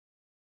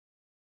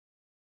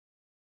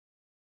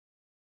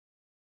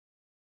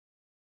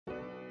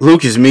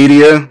Lucas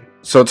Media.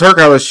 So Turk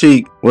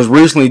Alalshikh was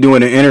recently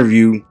doing an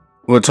interview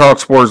with Talk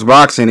Sports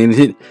Boxing, and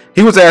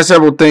he was asked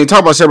several things,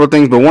 talked about several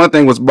things, but one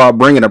thing was about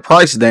bringing the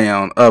price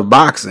down of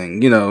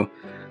boxing,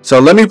 So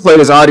let me play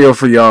this audio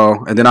for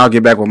y'all, and then I'll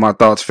get back with my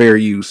thoughts. Fair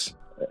use.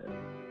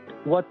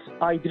 What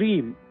I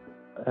dream,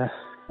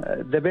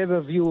 the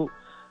pay-per-view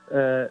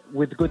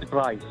with good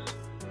price,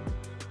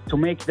 to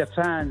make the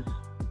fans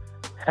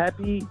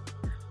happy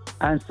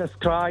and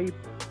subscribe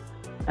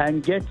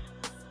and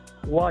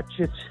watch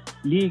it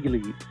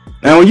legally.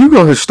 Now, when you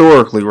go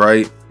historically,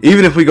 right,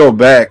 even if we go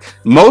back,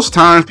 most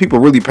times people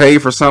really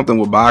paid for something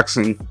with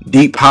boxing.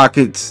 Deep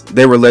pockets,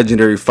 they were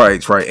legendary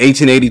fights, right?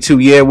 1882,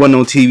 yeah, it wasn't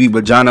on TV,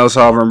 but John L.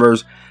 Sullivan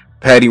versus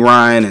Patty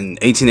Ryan, and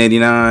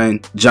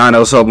 1889, John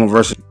L. Sullivan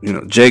versus,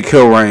 Jake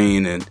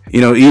Kilrain, and,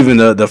 even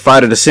the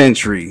fight of the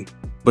century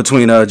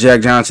between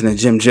Jack Johnson and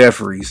Jim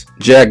Jeffries,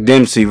 Jack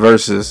Dempsey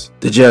versus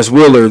the Jess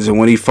Willards, and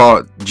when he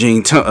fought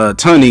Gene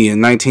Tunney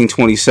in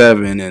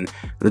 1927, and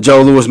the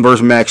Joe Louis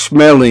versus Max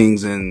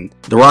Schmelings, and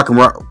the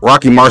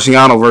Rocky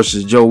Marciano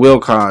versus Joe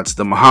Wilcox,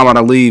 the Muhammad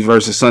Ali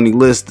versus Sonny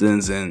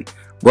Listons, and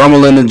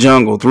Rumble in the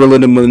Jungle, Thriller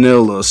in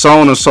Manila,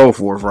 so on and so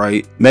forth,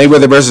 right?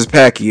 Mayweather versus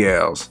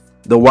Pacquiao's,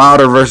 the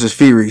Wilder versus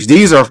Furies.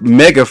 These are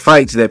mega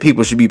fights that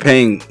people should be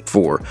paying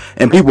for,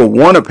 and people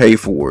want to pay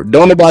for.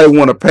 Don't nobody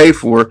want to pay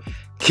for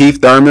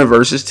Keith Thurman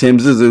versus Tim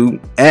Zissou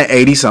at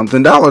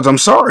 $80-something. I'm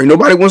sorry,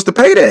 nobody wants to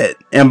pay that.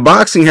 And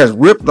boxing has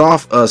ripped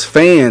off us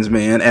fans,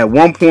 man. At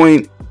one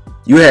point,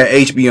 you had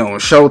HBO and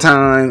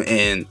Showtime,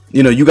 and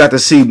you got to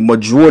see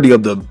majority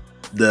of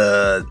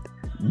the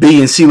B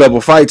and C level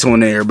fights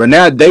on there. But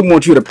now they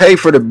want you to pay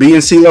for the B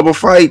and C level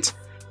fights,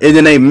 and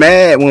then they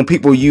mad when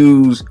people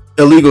use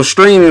illegal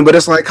streaming. But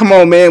it's like, come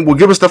on, man, well,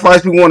 give us the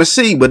fights we want to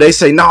see. But they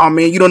say, nah,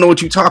 man, you don't know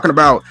what you're talking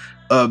about.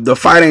 The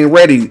fight ain't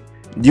ready.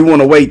 You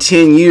want to wait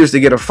 10 years to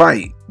get a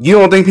fight. You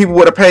don't think people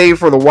would have paid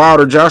for the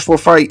Wilder Joshua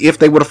fight if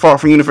they would have fought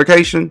for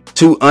unification?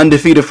 Two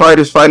undefeated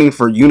fighters fighting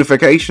for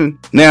unification.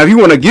 Now, if you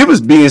want to give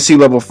us B and C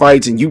level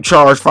fights and you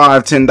charge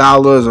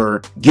 $5-10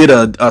 or get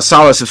a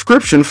solid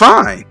subscription,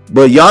 fine.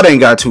 But y'all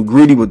ain't got too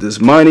greedy with this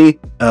money.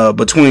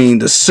 Between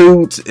the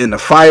suits and the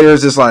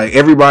fighters, it's like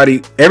everybody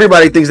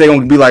thinks they're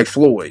gonna be like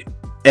Floyd.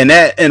 And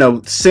that, in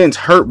a sense,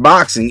 hurt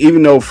boxing.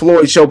 Even though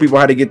Floyd showed people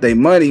how to get their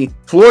money,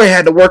 Floyd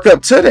had to work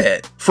up to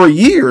that for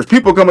years.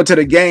 People coming to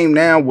the game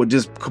now with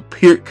just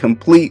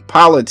complete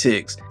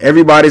politics.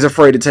 Everybody's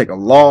afraid to take a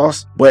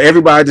loss. But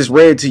everybody just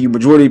read to you,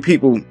 majority of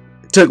people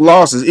took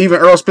losses. Even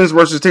Earl Spence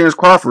versus Terrence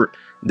Crawford,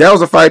 that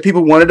was a fight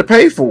people wanted to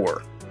pay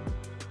for.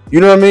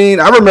 You know what I mean?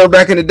 I remember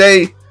back in the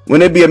day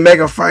when it'd be a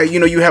mega fight,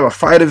 you have a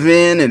fight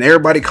event and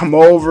everybody come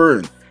over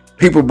and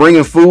people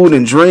bringing food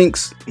and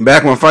drinks.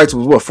 Back when fights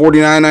was what,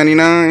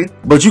 $49.99?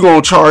 But you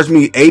gonna charge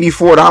me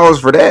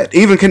 $84 for that?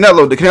 Even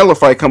the Canelo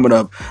fight coming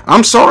up.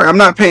 I'm sorry, I'm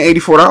not paying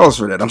 $84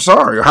 for that. I'm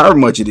sorry, or however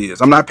much it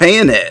is. I'm not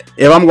paying that.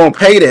 If I'm gonna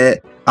pay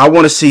that, I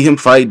want to see him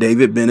fight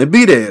David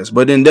Benavidez.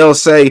 But then they'll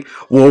say,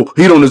 well,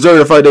 he don't deserve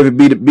to fight David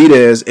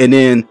Benavidez. And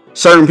then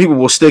certain people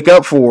will stick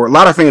up for, a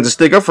lot of fans will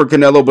stick up for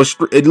Canelo,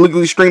 but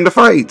illegally stream the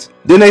fights.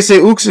 Then they say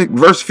Usyk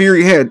versus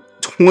Fury had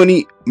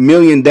 20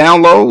 million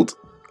downloads.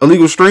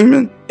 Illegal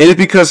streaming, and it's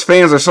because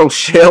fans are so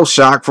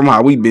shell-shocked from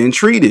how we've been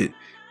treated.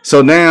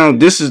 So now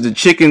this is the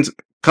chickens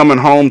coming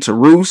home to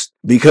roost,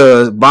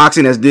 because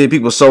boxing has did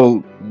people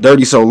so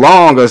dirty so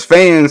long. As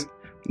fans,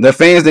 the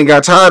fans then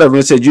got tired of it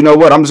and said, you know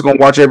what, I'm just gonna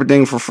watch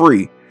everything for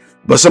free.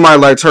 But somebody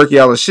like Turki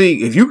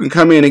Alalshikh, if you can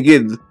come in and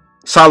get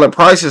solid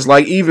prices,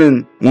 like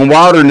even when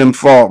Wilder and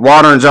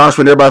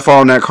Joshua and everybody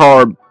fought on that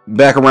card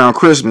back around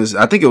Christmas,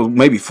 I think it was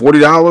maybe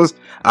 $40.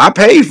 I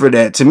paid for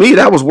that. To me,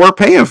 that was worth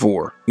paying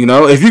for.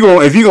 If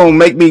you're gonna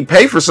make me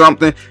pay for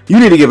something, you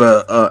need to give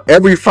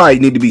every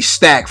fight need to be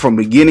stacked from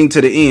beginning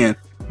to the end.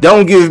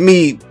 Don't give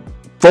me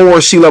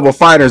 4 C-level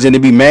fighters and to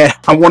be mad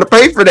I want to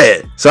pay for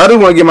that. So I just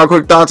want to get my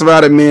quick thoughts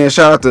about it, man.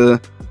 Shout out to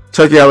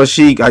Turki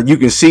Alalshikh. You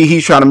can see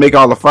he's trying to make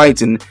all the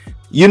fights, and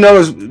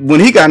when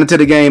he got into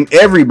the game,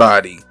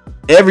 everybody,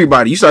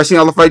 you start seeing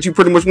all the fights you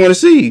pretty much want to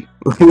see.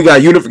 We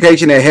got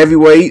unification at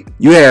heavyweight.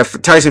 You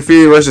have Tyson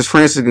Fury versus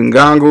Francis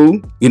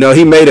Ngannou.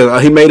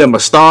 He made him a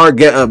star.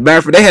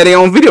 They had their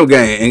own video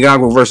game.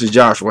 Ngannou versus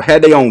Joshua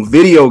had their own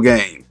video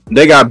game.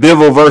 They got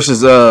Bivol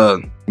versus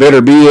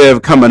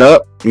Beterbiev coming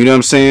up. You know what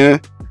I'm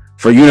saying?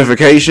 For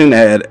unification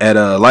at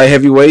light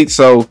heavyweight.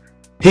 So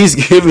he's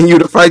giving you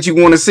the fights you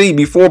want to see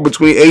before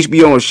between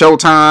HBO and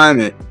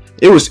Showtime, and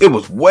it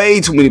was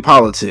way too many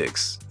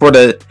politics for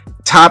the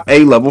top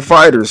A-level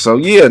fighters. So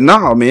yeah,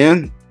 nah,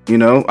 man.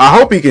 I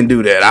hope he can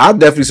do that. I'll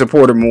definitely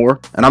support him more,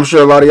 and I'm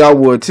sure a lot of y'all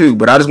would too.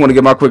 But I just want to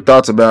get my quick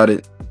thoughts about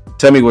it.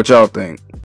 Tell me what y'all think.